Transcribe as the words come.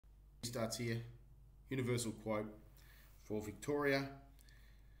starts here. Universal quote for Victoria.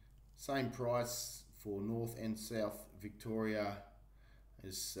 Same price for North and South Victoria,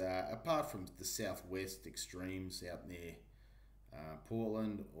 as apart from the southwest extremes out near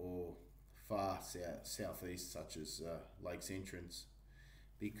Portland or far southeast, such as Lakes Entrance,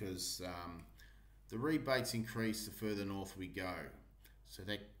 because the rebates increase the further north we go. So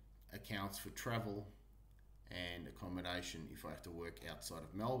that accounts for travel and accommodation if I have to work outside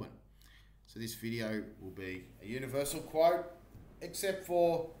of Melbourne. So this video will be a universal quote, except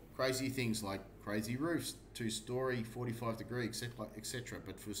for crazy things like crazy roofs, 2-story, 45-degree, etc.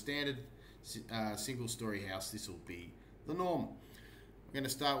 But for a standard single-story house, this will be the norm. We're going to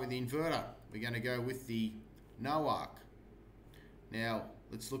start with the inverter. We're going to go with the Noarc. Now,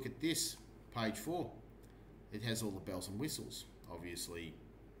 let's look at this, page 4. It has all the bells and whistles. Obviously,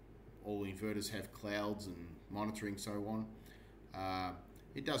 all inverters have clouds and monitoring, so on.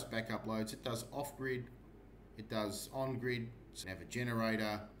 It does backup loads, it does off-grid, it does on-grid. So you have a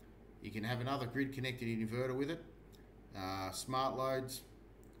generator, you can have another grid-connected inverter with it. Smart loads,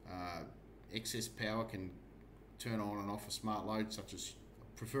 excess power can turn on and off a smart load, such as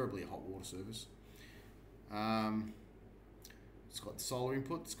preferably a hot water service. It's got the solar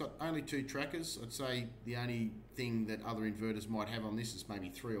input. It's got only 2 trackers. I'd say the only thing that other inverters might have on this is maybe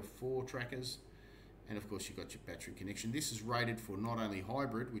 3 or 4 trackers. And of course you've got your battery connection. This is rated for not only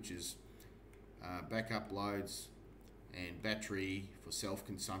hybrid, which is backup loads, and battery for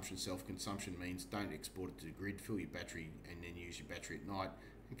self-consumption. Self-consumption means don't export it to the grid, fill your battery and then use your battery at night,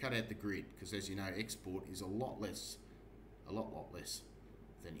 and cut out the grid, because as you know, export is a lot less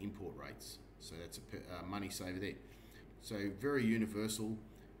than import rates. So that's a money saver there. So very universal.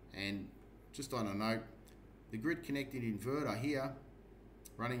 And just on a note, the grid connected inverter here,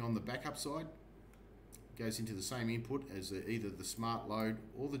 running on the backup side, goes into the same input as either the smart load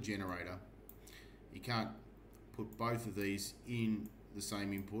or the generator. You can't put both of these in the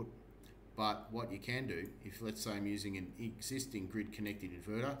same input, but what you can do, if let's say I'm using an existing grid connected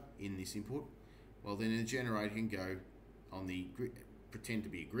inverter in this input, well then the generator can go on the grid, pretend to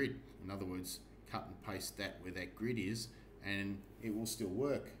be a grid. In other words, cut and paste that where that grid is, and it will still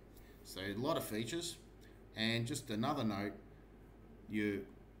work. So a lot of features. And just another note,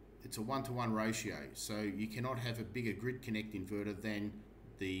 it's a 1-to-1 ratio, so you cannot have a bigger grid connect inverter than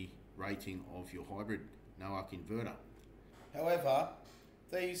the rating of your hybrid Noarc inverter. However,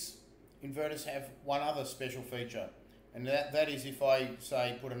 these inverters have one other special feature, and that is if I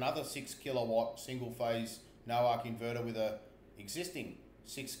say put another 6 kilowatt single phase Noarc inverter with a existing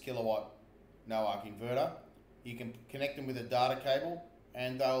 6 kilowatt Noarc inverter, you can connect them with a data cable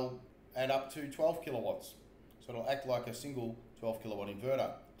and they'll add up to 12 kilowatts. So it'll act like a single 12 kilowatt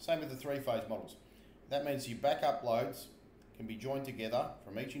inverter. Same with the 3-phase models. That means your backup loads can be joined together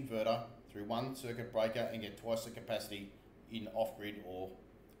from each inverter through one circuit breaker and get twice the capacity in off-grid or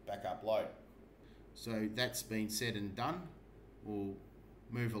backup load. So that's been said and done. We'll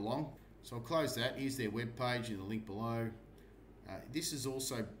move along. So I'll close that. Here's their webpage in the link below. This is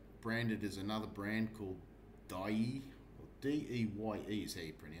also branded as another brand called DEYE, or D-E-Y-E is how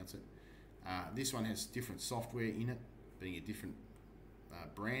you pronounce it. This one has different software in it, being a different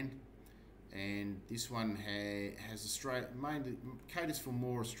brand, and this one has mainly caters for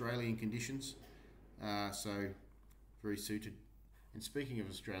more Australian conditions, so very suited. And speaking of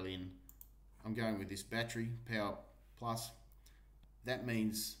Australian, I'm going with this battery, Power Plus. That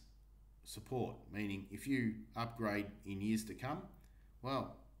means support, meaning if you upgrade in years to come,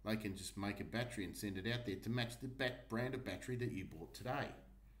 well, they can just make a battery and send it out there to match the brand of battery that you bought today.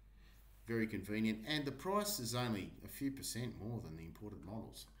 Very convenient, and the price is only a few % more than the imported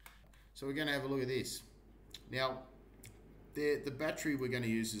models. So we're going to have a look at this. Now, the battery we're going to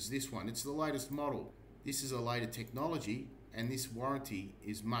use is this one. It's the latest model. This is a later technology, and this warranty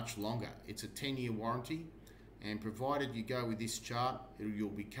is much longer. It's a 10-year warranty, and provided you go with this chart, you'll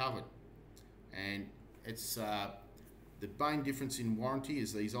be covered. And it's the main difference in warranty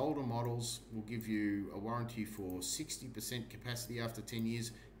is these older models will give you a warranty for 60% capacity after 10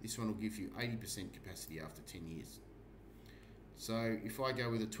 years. This one will give you 80% capacity after 10 years. So if I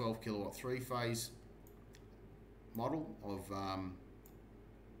go with a 12 kilowatt 3-phase model of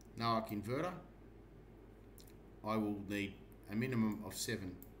Noarc inverter, I will need a minimum of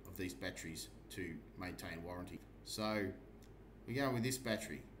 7 of these batteries to maintain warranty. So we're going with this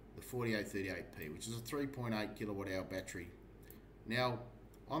battery, the 4838P, which is a 3.8 kilowatt hour battery. Now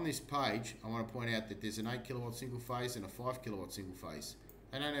on this page, I want to point out that there's an 8 kilowatt single phase and a 5 kilowatt single phase.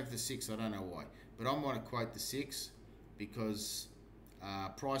 They don't have the 6, I don't know why, but I want to quote the 6 because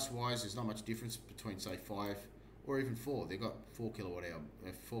price wise there's not much difference between say 5 or even 4. They've got 4 kilowatt hour,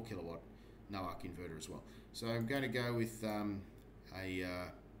 4 kilowatt no arc inverter as well. So I'm going to go with a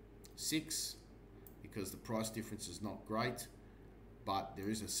 6 because the price difference is not great, but there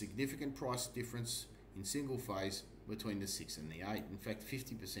is a significant price difference in single phase between the 6 and the 8. In fact,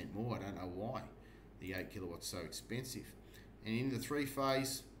 50% more. I don't know why the 8 kilowatts so expensive. And in the 3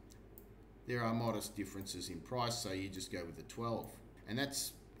 phase, there are modest differences in price, so you just go with the 12. And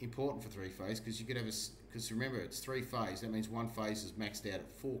that's important for 3 phase because you could have because remember it's 3 phase, that means one phase is maxed out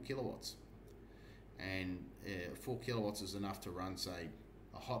at 4 kilowatts. And 4 kilowatts is enough to run, say,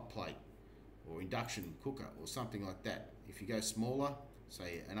 a hot plate or induction cooker or something like that. If you go smaller,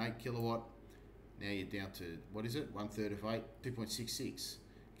 say an 8 kilowatt, now you're down to, what is it, 1/3 of 8, 2.66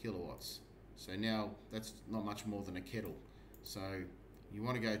 kilowatts. So now that's not much more than a kettle. So you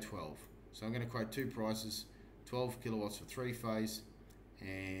want to go 12. So I'm going to quote 2 prices, 12 kilowatts for 3 phase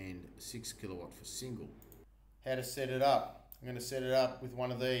and 6 kilowatt for single. How to set it up? I'm going to set it up with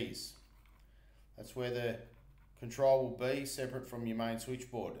one of these. That's where the control will be, separate from your main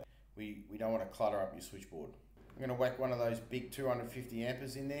switchboard. We don't want to clutter up your switchboard. I'm going to whack one of those big 250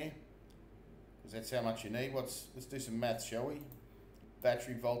 amperes in there because that's how much you need. Let's do some maths, shall we?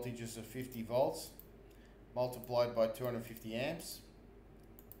 Battery voltages of 50 volts multiplied by 250 amps,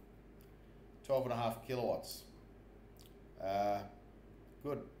 12.5 kilowatts.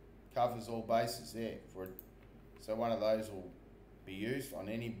 Good, covers all bases there for it. So one of those will be used on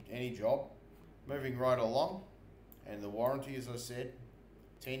any job. Moving right along, and the warranty, as I said,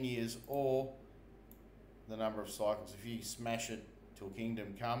 10 years or the number of cycles. If you smash it till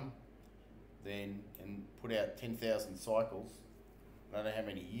kingdom come, then and put out 10,000 cycles, I don't know how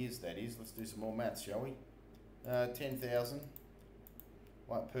many years that is. Let's do some more maths, shall we? 10,000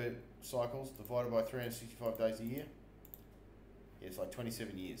 per cycles divided by 365 days a year. Yeah, it's like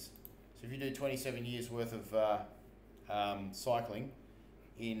 27 years. So if you do 27 years worth of cycling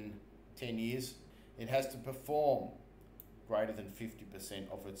in 10 years, it has to perform greater than 50%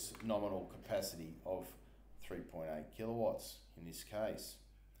 of its nominal capacity of 3.8 kilowatts in this case.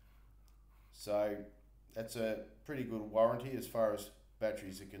 So that's a pretty good warranty as far as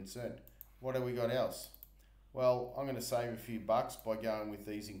batteries are concerned. What have we got else? Well, I'm going to save a few bucks by going with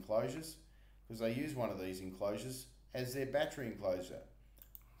these enclosures because they use one of these enclosures as their battery enclosure,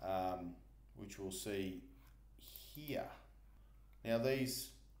 which we'll see here. Now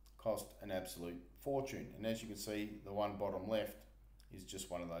these cost an absolute fortune, and as you can see, the one bottom left is just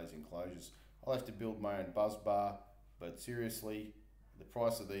one of those enclosures. I'll have to build my own buzz bar, but seriously, the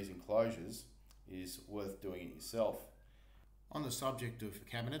price of these enclosures is worth doing it yourself. On the subject of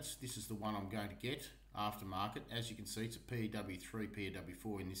cabinets, this is the one I'm going to get aftermarket. As you can see, it's a PEW3,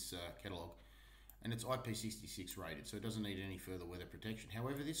 PEW4 in this catalogue, and it's IP66 rated, so it doesn't need any further weather protection.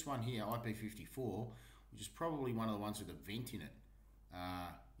 However, this one here, IP54, which is probably one of the ones with a vent in it,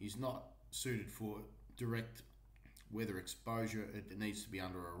 is not suited for direct weather exposure. It needs to be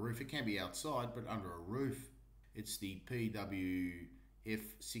under a roof. It can be outside, but under a roof. It's the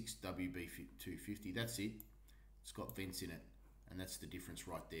PWF6WB250. That's it. It's got vents in it, and that's the difference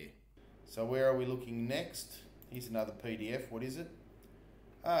right there. So where are we looking next? Here's another PDF. What is it?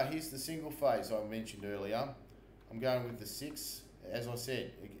 Here's the single phase I mentioned earlier. I'm going with the 6. As I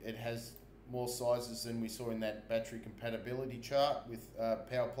said, it has more sizes than we saw in that battery compatibility chart with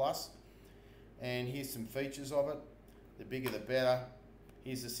Power Plus. And here's some features of it. The bigger the better.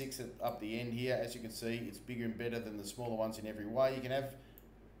 Here's the 6 up the end here. As you can see, it's bigger and better than the smaller ones in every way. You can have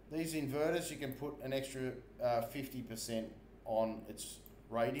these inverters, you can put an extra 50% on its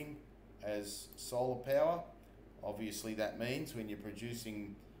rating as solar power. Obviously that means when you're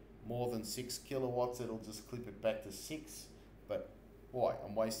producing more than 6 kilowatts, it'll just clip it back to 6. But why?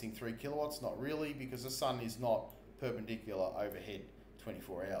 I'm wasting 3 kilowatts? Not really, because the sun is not perpendicular overhead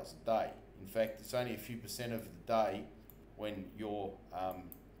 24 hours a day. In fact, it's only a few percent of the day when you're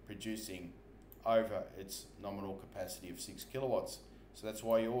producing over its nominal capacity of 6 kilowatts. So that's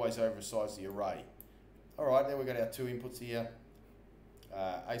why you always oversize the array. Alright, there we've got our 2 inputs here.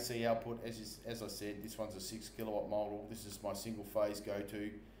 AC output, as I said, this one's a 6 kilowatt model. This is my single phase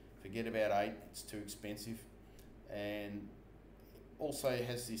go-to. Forget about 8, it's too expensive. And also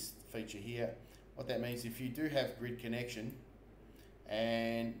has this feature here. What that means, if you do have grid connection,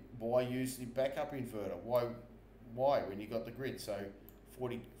 and why use the backup inverter? Why when you got the grid? So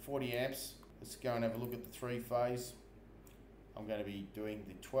 40 amps. Let's go and have a look at the 3 phase. I'm going to be doing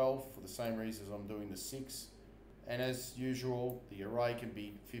the 12 for the same reasons I'm doing the 6. And as usual, the array can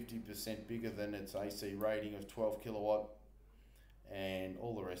be 50% bigger than its AC rating of 12 kilowatt and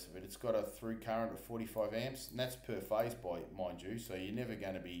all the rest of it. It's got a through current of 45 amps, and that's per phase, mind you, so you're never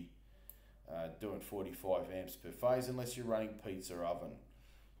going to be doing 45 amps per phase, unless you're running pizza oven,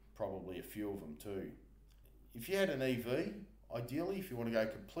 probably a few of them too. If you had an EV, ideally, if you want to go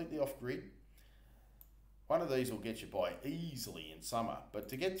completely off grid, one of these will get you by easily in summer, but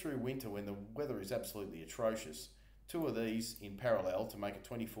to get through winter when the weather is absolutely atrocious, two of these in parallel to make a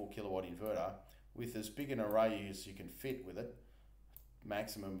 24 kilowatt inverter with as big an array as you can fit with it,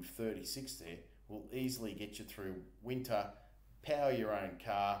 maximum of 36 there, will easily get you through winter, power your own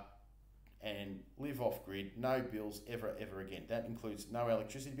car, and live off grid, no bills ever again. That includes no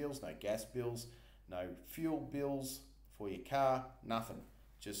electricity bills, no gas bills, no fuel bills for your car, nothing.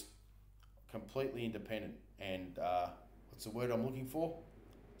 Just completely independent and what's the word I'm looking for?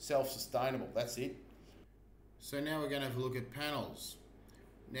 Self-sustainable, that's it. So now we're going to have a look at panels.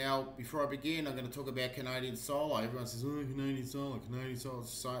 Now, before I begin, I'm going to talk about Canadian Solar. Everyone says, oh, Canadian Solar.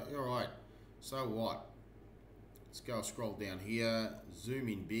 So, all right, so what? Let's go scroll down here, zoom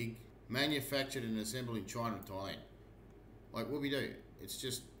in big. Manufactured and assembled in China and Thailand. Like what we do, it's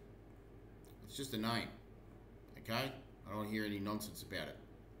just a name, okay? I don't want to hear any nonsense about it.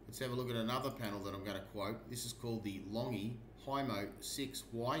 Let's have a look at another panel that I'm going to quote. This is called the Longi Hymo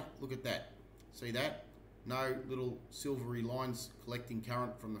 6Y. Look at that. See that? No little silvery lines collecting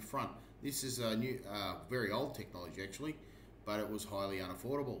current from the front. This is a new, very old technology actually, but it was highly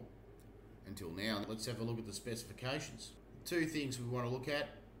unaffordable until now. Let's have a look at the specifications. Two things we want to look at,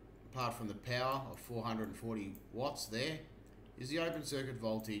 apart from the power of 440 watts there, is the open circuit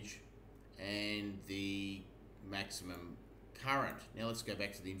voltage and the maximum current. Now let's go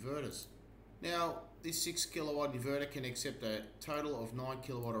back to the inverters. Now this 6 kilowatt inverter can accept a total of 9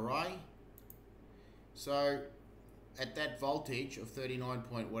 kilowatt array. So at that voltage of 39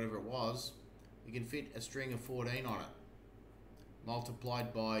 point whatever it was, we can fit a string of 14 on it.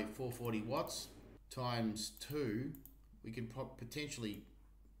 Multiplied by 440 watts times 2, we can potentially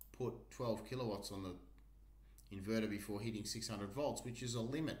put 12 kilowatts on the inverter before hitting 600 volts, which is a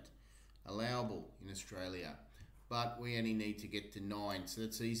limit allowable in Australia, but we only need to get to 9, so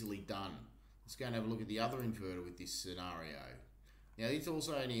that's easily done. Let's go and have a look at the other inverter with this scenario. Now this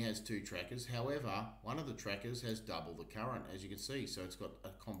also only has 2 trackers, however one of the trackers has double the current, as you can see, so it's got a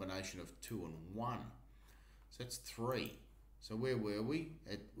combination of 2 and 1, so that's 3. So where were we?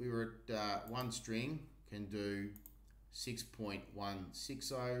 We were at 1 string can do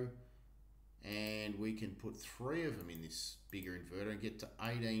 6.160, and we can put 3 of them in this bigger inverter and get to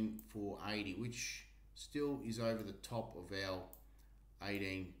 18,480, which still is over the top of our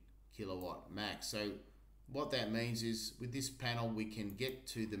 18 kilowatt max. So what that means is with this panel we can get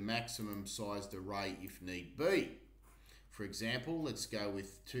to the maximum sized array if need be. For example, let's go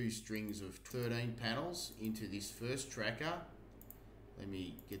with 2 strings of 13 panels into this first tracker. Let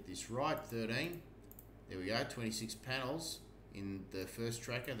me get this right, 13. There we go, 26 panels in the first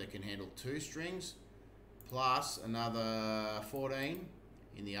tracker that can handle 2 strings, plus another 14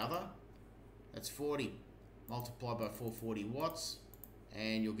 in the other. That's 40 multiplied by 440 watts,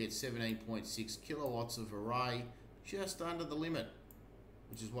 and you'll get 17.6 kilowatts of array just under the limit,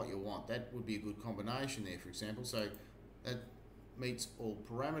 which is what you want. That would be a good combination there, for example. So that meets all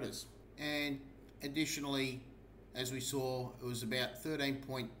parameters. And additionally, as we saw, it was about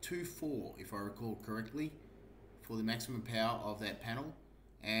 13.24, if I recall correctly, for the maximum power of that panel,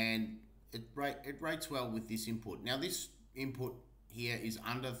 and it rates well with this input. Now this input here is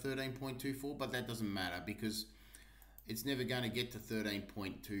under 13.24, but that doesn't matter because it's never going to get to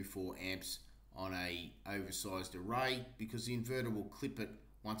 13.24 amps on a oversized array because the inverter will clip it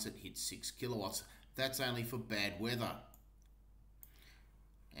once it hits 6 kilowatts. That's only for bad weather.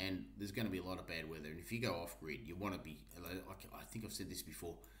 And there's going to be a lot of bad weather, and if you go off grid, you want to be, I think I've said this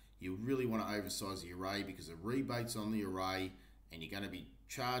before, you really want to oversize the array because the rebates on the array, and you're going to be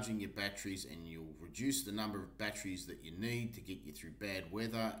charging your batteries, and you'll reduce the number of batteries that you need to get you through bad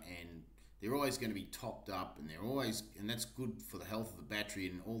weather, and they're always going to be topped up, and that's good for the health of the battery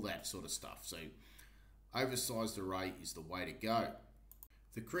and all that sort of stuff. So oversized array is the way to go.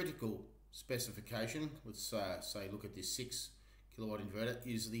 The critical specification, let's say look at this 6 kilowatt inverter,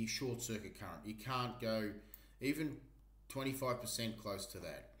 is the short circuit current. You can't go even 25% close to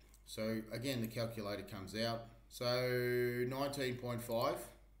that. So again, the calculator comes out. So 19.5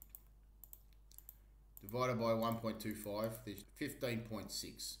 divided by 1.25, there's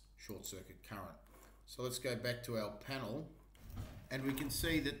 15.6 short circuit current. So let's go back to our panel, and we can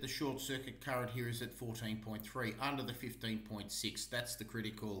see that the short circuit current here is at 14.3, under the 15.6. That's the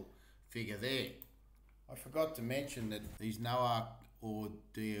critical figure there. I forgot to mention that these NOARC or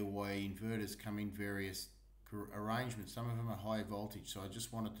DOA inverters come in various arrangements. Some of them are high voltage, so I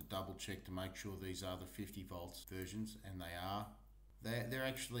just wanted to double check to make sure these are the 50 volts versions, and they are. They're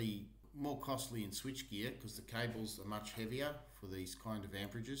actually more costly in switchgear because the cables are much heavier for these kind of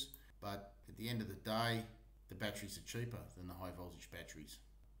amperages. But at the end of the day, the batteries are cheaper than the high voltage batteries.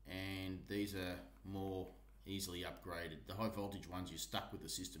 And these are more easily upgraded. The high voltage ones, you're stuck with the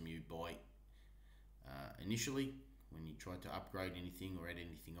system you buy initially. When you try to upgrade anything or add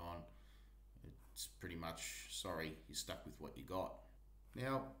anything on, it's pretty much, sorry, you're stuck with what you got.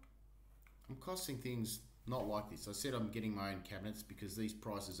 Now, I'm costing things not like this. I said I'm getting my own cabinets because these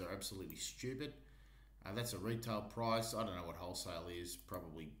prices are absolutely stupid. That's a retail price. I don't know what wholesale is,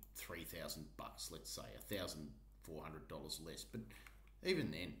 probably $3,000 bucks, let's say, $1,400 less. But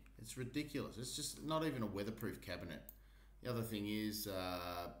even then, it's ridiculous. It's just not even a weatherproof cabinet. The other thing is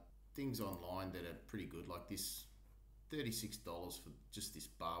things online that are pretty good, like this, $36 for just this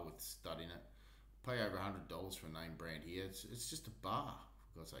bar with stud in it. Pay over $100 for a name brand here. It's just a bar,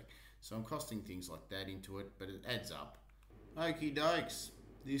 for God's sake. So I'm costing things like that into it, but it adds up. Okie dokes.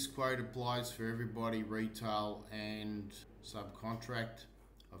 This quote applies for everybody, retail and subcontract.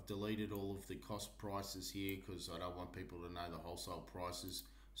 I've deleted all of the cost prices here because I don't want people to know the wholesale prices.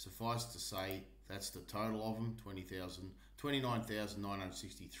 Suffice to say, that's the total of them,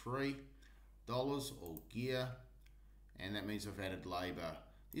 $29,963 all gear, and that means I've added labour.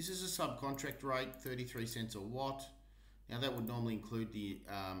 This is a subcontract rate, 33 cents a watt. Now that would normally include the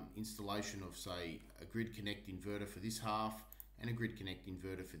installation of, say, a Grid Connect inverter for this half and a Grid Connect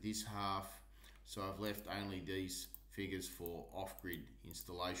inverter for this half. So I've left only these figures for off-grid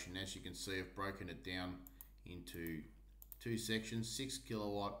installation. As you can see, I've broken it down into two sections, 6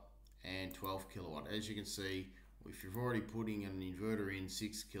 kilowatt and 12 kilowatt. As you can see, if you're already putting an inverter in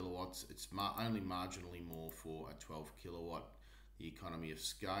 6 kilowatts, it's only marginally more for a 12 kilowatt. The economy of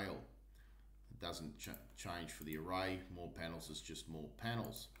scale. It doesn't change for the array. More panels is just more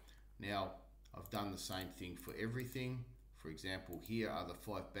panels. Now, I've done the same thing for everything. For example, here are the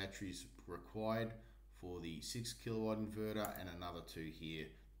 5 batteries required for the 6 kilowatt inverter and another 2 here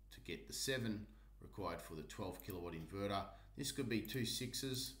to get the 7 required for the 12 kilowatt inverter. This could be 2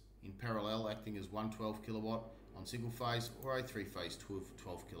 6s in parallel acting as one 12 kilowatt on single phase or a 3-phase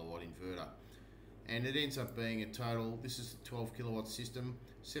 12 kilowatt inverter. And it ends up being a total, this is a 12 kilowatt system,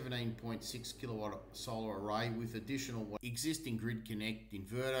 17.6 kilowatt solar array with additional existing Grid Connect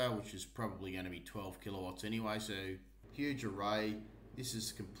inverter, which is probably going to be 12 kilowatts anyway, so huge array. This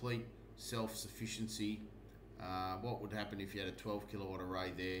is complete self-sufficiency. What would happen if you had a 12 kilowatt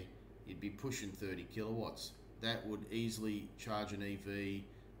array there? You'd be pushing 30 kilowatts. That would easily charge an EV,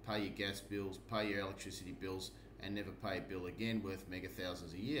 pay your gas bills, pay your electricity bills, and never pay a bill again worth mega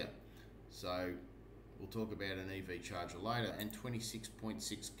thousands a year. So we'll talk about an EV charger later, and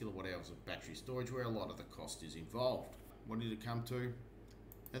 26.6 kilowatt hours of battery storage, where a lot of the cost is involved. What did it come to?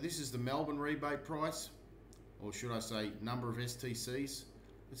 Now this is the Melbourne rebate price, or should I say number of STCs.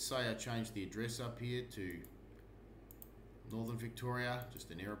 Let's say I change the address up here to Northern Victoria, just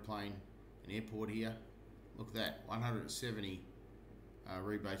an airport here. Look at that, 170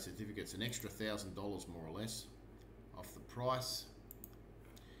 rebate certificates, an extra $1,000 more or less off the price.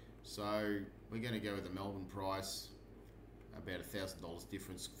 So we're going to go with the Melbourne price, about $1,000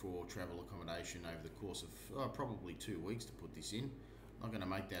 difference for travel accommodation over the course of probably 2 weeks to put this in. Not going to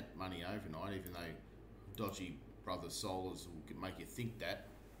make that money overnight, even though dodgy brothers solars will make you think that.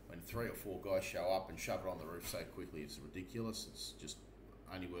 When 3 or 4 guys show up and shove it on the roof so quickly, it's ridiculous. It's just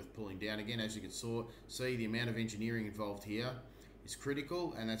only worth pulling down. Again, as you can see, the amount of engineering involved here is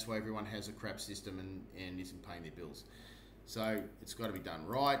critical, and that's why everyone has a crap system and isn't paying their bills. So it's got to be done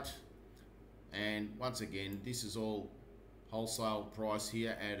right. And once again, this is all wholesale price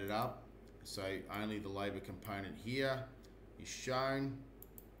here added up. So only the labour component here is shown,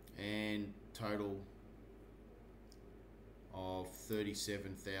 and total of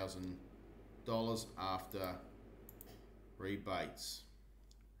 $37,000 after rebates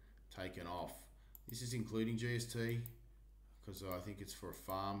taken off. This is including GST because I think it's for a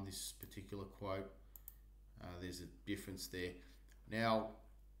farm, this particular quote. There's a difference there. Now,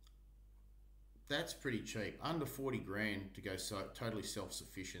 that's pretty cheap. Under 40 grand to go totally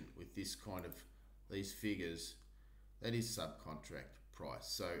self-sufficient with this kind of, these figures, that is subcontract price.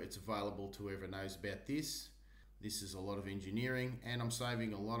 So it's available to whoever knows about this. This is a lot of engineering, and I'm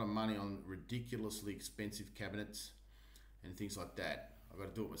saving a lot of money on ridiculously expensive cabinets and things like that. I've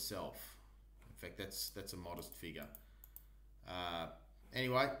got to do it myself. In fact, that's a modest figure.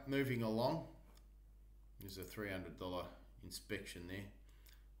 Anyway, moving along. There's a $300 inspection there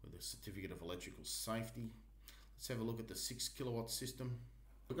with a certificate of electrical safety. Let's have a look at the 6 kilowatt system.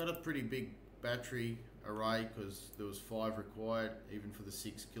 We've got a pretty big battery array because there was 5 required even for the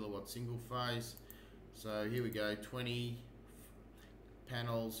 6 kilowatt single phase. So here we go, 20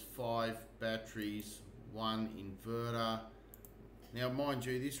 panels, 5 batteries, 1 inverter. Now mind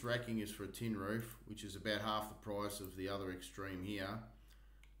you, this racking is for a tin roof, which is about half the price of the other extreme here.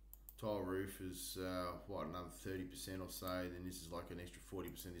 Tile roof is what, another 30% or so, then this is like an extra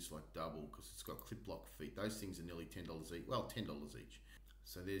 40%, this is like double because it's got clip lock feet. Those things are nearly $10 each, well, $10 each.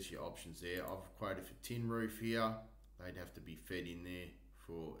 So there's your options there. I've quoted for tin roof here. They'd have to be fed in there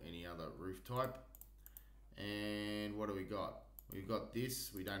for any other roof type. And what do we got? We've got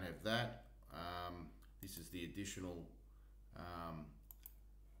this, we don't have that. This is the additional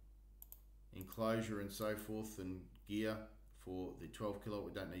enclosure and so forth and gear for the 12 kilowatt.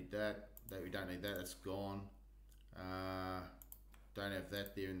 We don't need that. We don't need that, that's gone. Don't have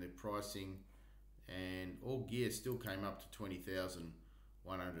that there in the pricing. And all gear still came up to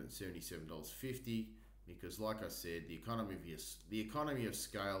 $20,177.50 because like I said, the economy of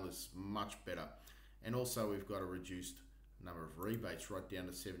scale is much better. And also we've got a reduced number of rebates right down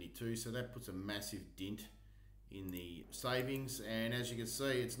to 72, so that puts a massive dent in the savings. And as you can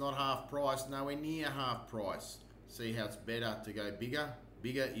see, it's not half price, nowhere near half price. See how it's better to go bigger?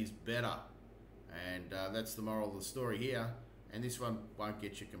 Bigger is better. And that's the moral of the story here. And this one won't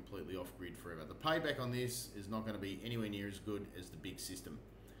get you completely off grid forever. The payback on this is not going to be anywhere near as good as the big system.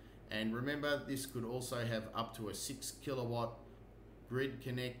 And remember, this could also have up to a 6 kilowatt grid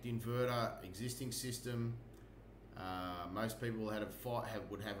connect inverter existing system. Most people would have a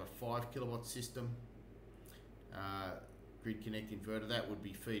 5 kilowatt system. Grid connect inverter, that would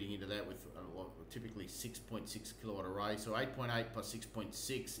be feeding into that with typically 6.6 kilowatt array. So 8.8 plus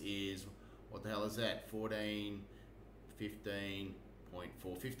 6.6 is, what the hell is that?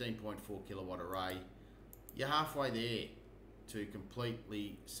 15.4 kilowatt array. You're halfway there to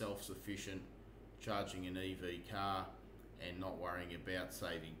completely self-sufficient charging an EV car and not worrying about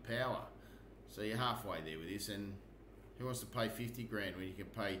saving power. So you're halfway there with this, and who wants to pay 50 grand when you can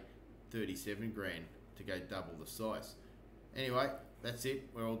pay 37 grand to go double the size? Anyway, that's it,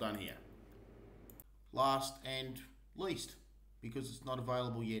 we're all done here. Last and least, because it's not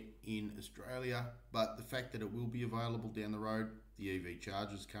available yet in Australia, but the fact that it will be available down the road, the EV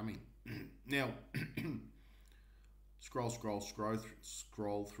charger's coming. Now, scroll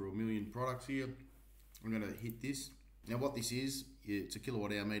through a million products here. I'm going to hit this. Now what this is, it's a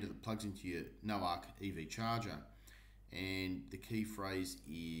kilowatt hour meter that plugs into your NOARC EV charger. And the key phrase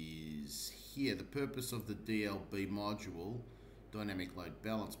is here. The purpose of the DLB module, dynamic load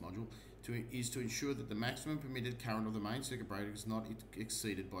balance module, is to ensure that the maximum permitted current of the main circuit breaker is not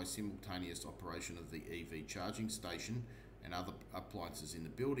exceeded by simultaneous operation of the EV charging station and other appliances in the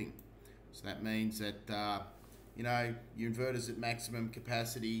building. So that means that you know, your inverter's at maximum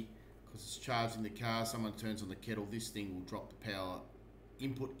capacity because it's charging the car. Someone turns on the kettle, this thing will drop the power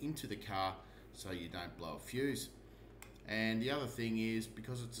input into the car so you don't blow a fuse. And the other thing is,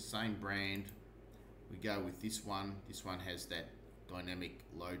 because it's the same brand, we go with this one. This one has that dynamic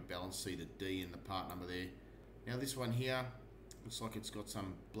load balance. See the D in the part number there. Now this one here looks like it's got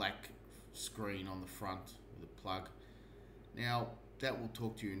some black screen on the front with a plug. Now that will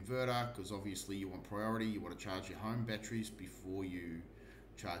talk to your inverter because obviously you want priority. You want to charge your home batteries before you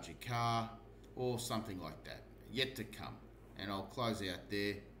charge your car or something like that. Yet to come. And I'll close out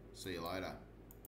there. See you later.